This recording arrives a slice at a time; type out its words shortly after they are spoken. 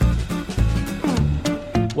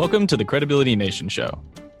Welcome to the Credibility Nation Show,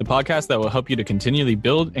 the podcast that will help you to continually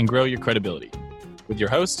build and grow your credibility. With your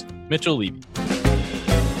host, Mitchell Levy.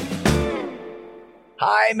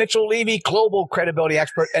 Hi, Mitchell Levy, global credibility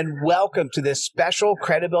expert, and welcome to this special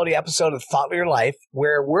credibility episode of Thought Leader Life,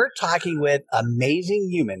 where we're talking with amazing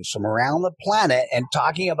humans from around the planet and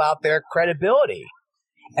talking about their credibility.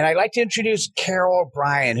 And I'd like to introduce Carole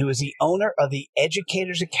O'Brien, who is the owner of the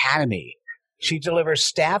Educators Academy. She delivers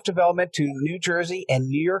staff development to New Jersey and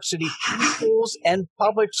New York City schools and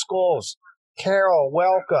public schools. Carole,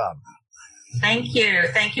 welcome. Thank you.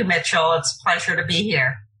 Thank you, Mitchell. It's a pleasure to be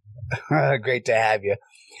here. Great to have you.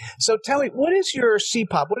 So tell me, what is your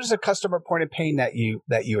CPOP? What is the customer point of pain that you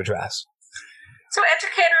address? So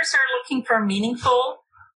educators are looking for meaningful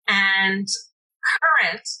and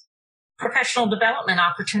current professional development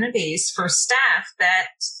opportunities for staff that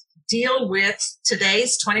deal with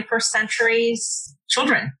today's 21st century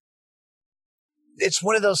children. It's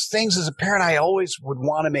one of those things as a parent, I always would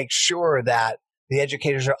want to make sure that the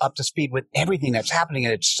educators are up to speed with everything that's happening,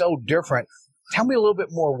 and it's so different. Tell me a little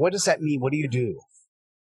bit more. What does that mean? What do you do?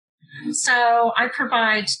 So I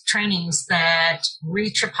provide trainings that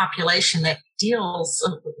reach a population that deals,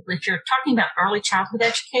 if you're talking about early childhood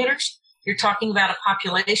educators, you're talking about a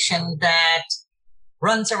population that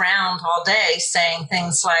runs around all day saying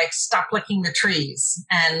things like, stop licking the trees.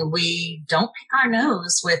 And we don't pick our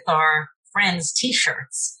nose with our friends'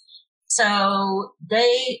 t-shirts. So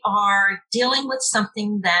they are dealing with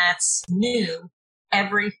something that's new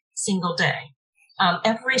every single day,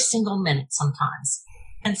 every single minute sometimes.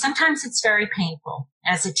 And sometimes it's very painful.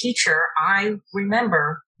 As a teacher, I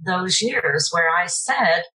remember those years where I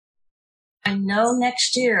said, I know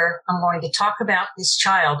next year I'm going to talk about this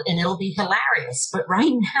child and it'll be hilarious, but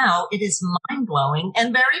right now it is mind-blowing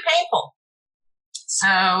and very painful.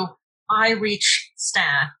 So I reach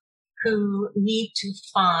staff who need to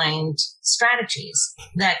find strategies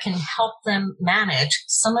that can help them manage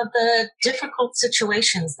some of the difficult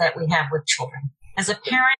situations that we have with children. As a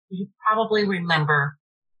parent, you probably remember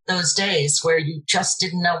those days where you just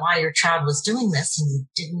didn't know why your child was doing this and you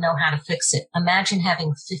didn't know how to fix it. Imagine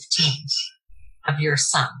having 15 of your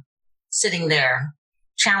son sitting there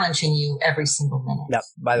challenging you every single minute. No,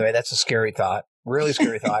 by the way, that's a scary thought, really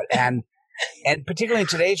scary thought. And particularly in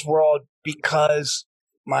today's world, because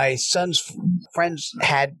my son's friends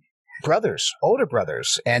had brothers, older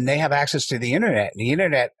brothers, and they have access to the internet. The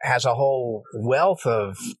internet has a whole wealth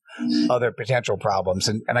of other potential problems.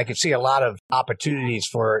 And I could see a lot of opportunities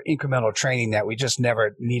for incremental training that we just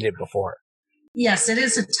never needed before. Yes, it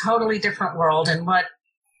is a totally different world. And what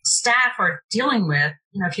staff are dealing with,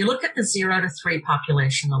 if you look at the 0 to 3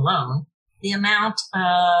 population alone, the amount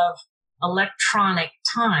of electronic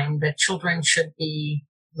time that children should be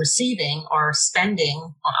receiving or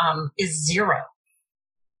spending is 0.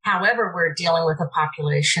 However, we're dealing with a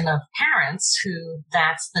population of parents who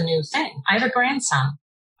that's the new thing. I have a grandson.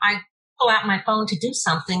 I pull out my phone to do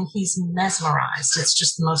something. He's mesmerized. It's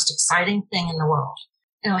just the most exciting thing in the world.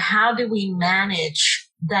 How do we manage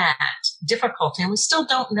that difficulty? And we still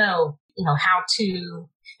don't know, how to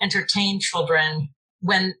entertain children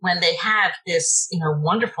when they have this,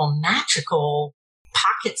 wonderful, magical,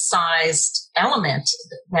 pocket-sized element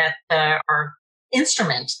that or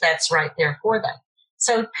instrument that's right there for them.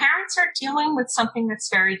 So parents are dealing with something that's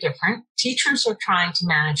very different. Teachers are trying to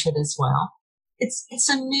manage it as well. It's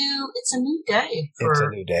a new day. It's a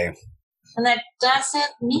new day. And that doesn't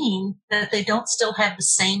mean that they don't still have the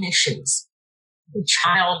same issues. The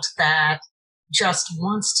child that just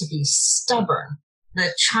wants to be stubborn.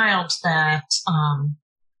 The child that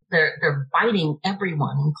they're biting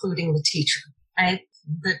everyone, including the teacher. Right?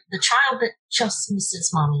 The child that just misses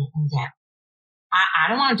mommy and dad. I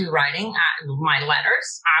don't want to do writing. My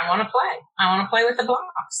letters. I want to play. I want to play with the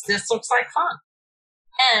blocks. This looks like fun.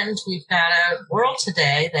 And we've got a world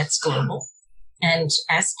today that's global. And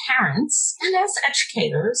as parents and as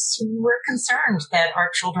educators, we're concerned that our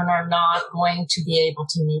children are not going to be able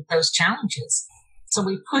to meet those challenges. So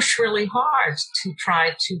we push really hard to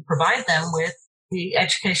try to provide them with the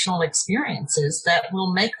educational experiences that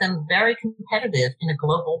will make them very competitive in a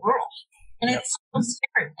global world. And It's so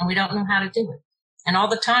scary, and we don't know how to do it. And all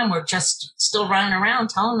the time, we're just still running around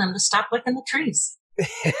telling them to stop licking the trees.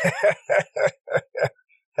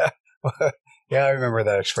 Yeah, I remember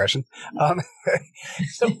that expression.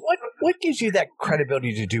 So what gives you that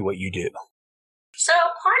credibility to do what you do? So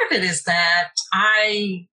part of it is that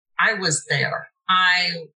I was there.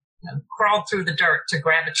 I crawled through the dirt to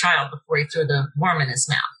grab a child before he threw the worm in his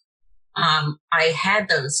mouth. I had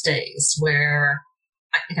those days where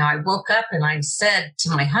I woke up and I said to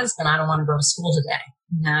my husband, I don't want to go to school today.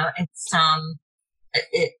 It's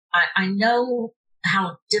I know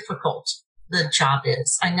how difficult the job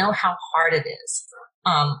is. I know how hard it is.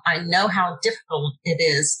 I know how difficult it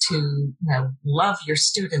is to love your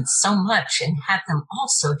students so much and have them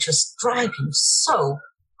also just drive you so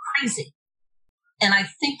crazy. And I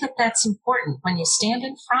think that that's important when you stand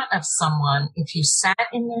in front of someone. If you sat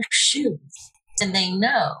in their shoes and they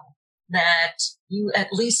know that you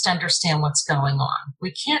at least understand what's going on.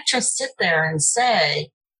 We can't just sit there and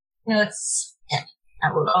say, this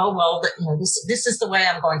is the way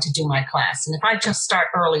I'm going to do my class. And if I just start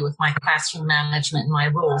early with my classroom management and my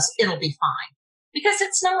rules, it'll be fine. Because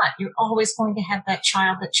it's not. You're always going to have that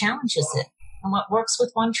child that challenges it. And what works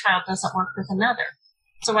with one child doesn't work with another.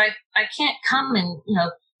 So I can't come and,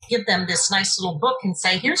 give them this nice little book and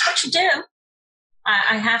say, here's what you do.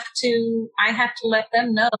 I have to let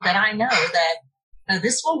them know that I know that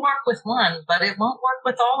this will work with one, but it won't work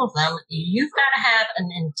with all of them. You've got to have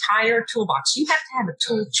an entire toolbox. You have to have a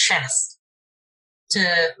tool chest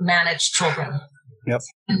to manage children. Yep.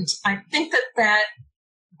 And I think that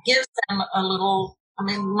gives them a little,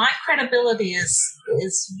 my credibility is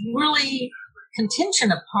really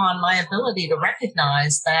contingent upon my ability to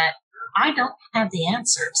recognize that I don't have the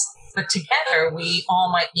answers, but together we all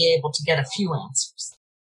might be able to get a few answers.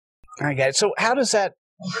 I get it. So how does that,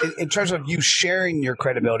 in terms of you sharing your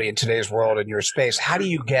credibility in today's world and your space, how do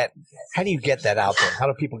you get that out there? How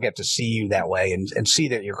do people get to see you that way and see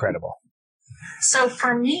that you're credible? So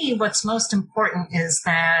for me, what's most important is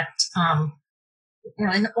that,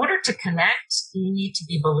 in order to connect, you need to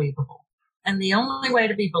be believable. And the only way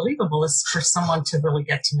to be believable is for someone to really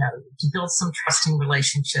get to know you, to build some trusting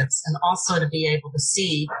relationships, and also to be able to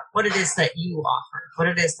see what it is that you offer, what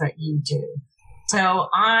it is that you do. So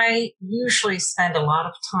I usually spend a lot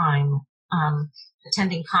of time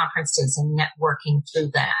attending conferences and networking through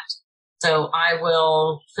that. So I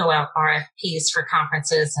will fill out RFPs for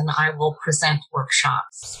conferences and I will present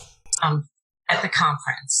workshops at the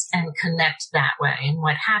conference and connect that way. And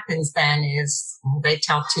what happens then is they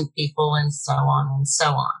tell two people and so on and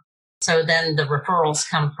so on. So then the referrals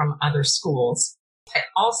come from other schools. I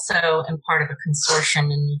also am part of a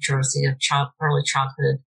consortium in New Jersey of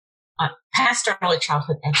past early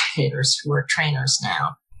childhood educators who are trainers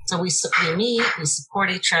now. So we meet, we support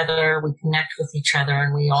each other, we connect with each other,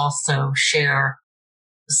 and we also share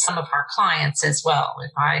some of our clients as well.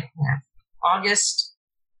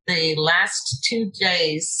 The last 2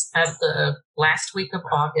 days of the last week of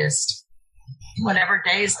August, whatever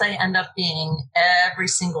days they end up being, every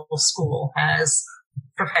single school has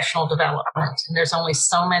professional development. And there's only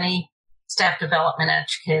so many staff development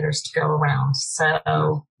educators to go around.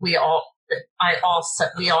 So we also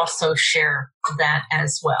share that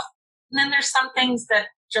as well. And then there's some things that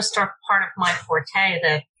just are part of my forte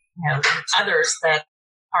that, others that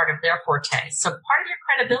part of their forte. So part of your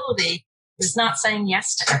credibility is not saying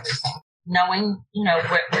yes to everything. Knowing,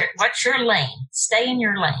 what's your lane. Stay in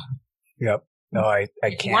your lane. Yep. No, I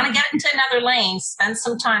can't. If you want to get into another lane, spend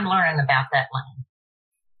some time learning about that lane.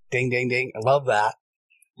 Ding, ding, ding. I love that.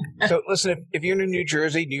 So listen, if you're in the New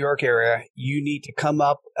Jersey, New York area, you need to come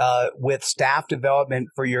up with staff development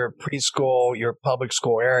for your preschool, your public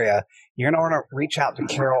school area. You're going to want to reach out to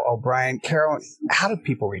Carole O'Brien. Carole, how do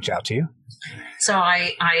people reach out to you? So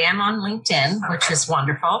I am on LinkedIn, which is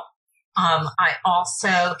wonderful. I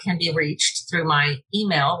also can be reached through my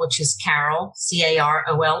email, which is Carole,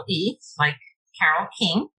 Carole, like Carole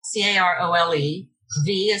King, Carole,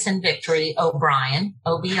 V as in Victory, O'Brien,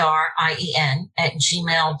 Obrien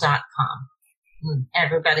 @gmail.com.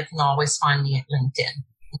 Everybody can always find me at LinkedIn.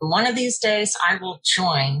 And one of these days, I will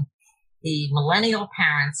join the millennial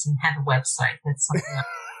parents and have a website. That's something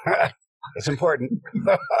It's important.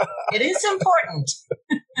 It is important.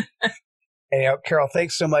 Hey, Carole,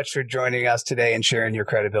 thanks so much for joining us today and sharing your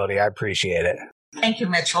credibility. I appreciate it. Thank you,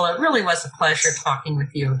 Mitchell. It really was a pleasure talking with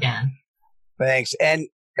you again. Thanks. And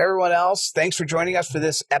everyone else, thanks for joining us for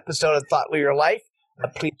this episode of Thought Leader Life.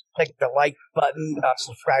 Please click the like button,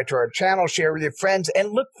 subscribe to our channel, share with your friends,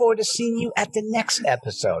 and look forward to seeing you at the next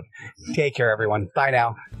episode. Take care, everyone. Bye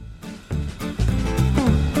now.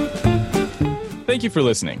 Thank you for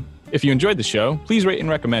listening. If you enjoyed the show, please rate and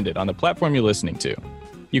recommend it on the platform you're listening to.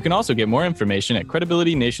 You can also get more information at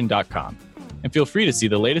credibilitynation.com. And feel free to see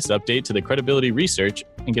the latest update to the credibility research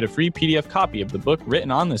and get a free PDF copy of the book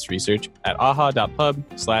written on this research at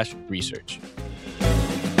aha.pub/research.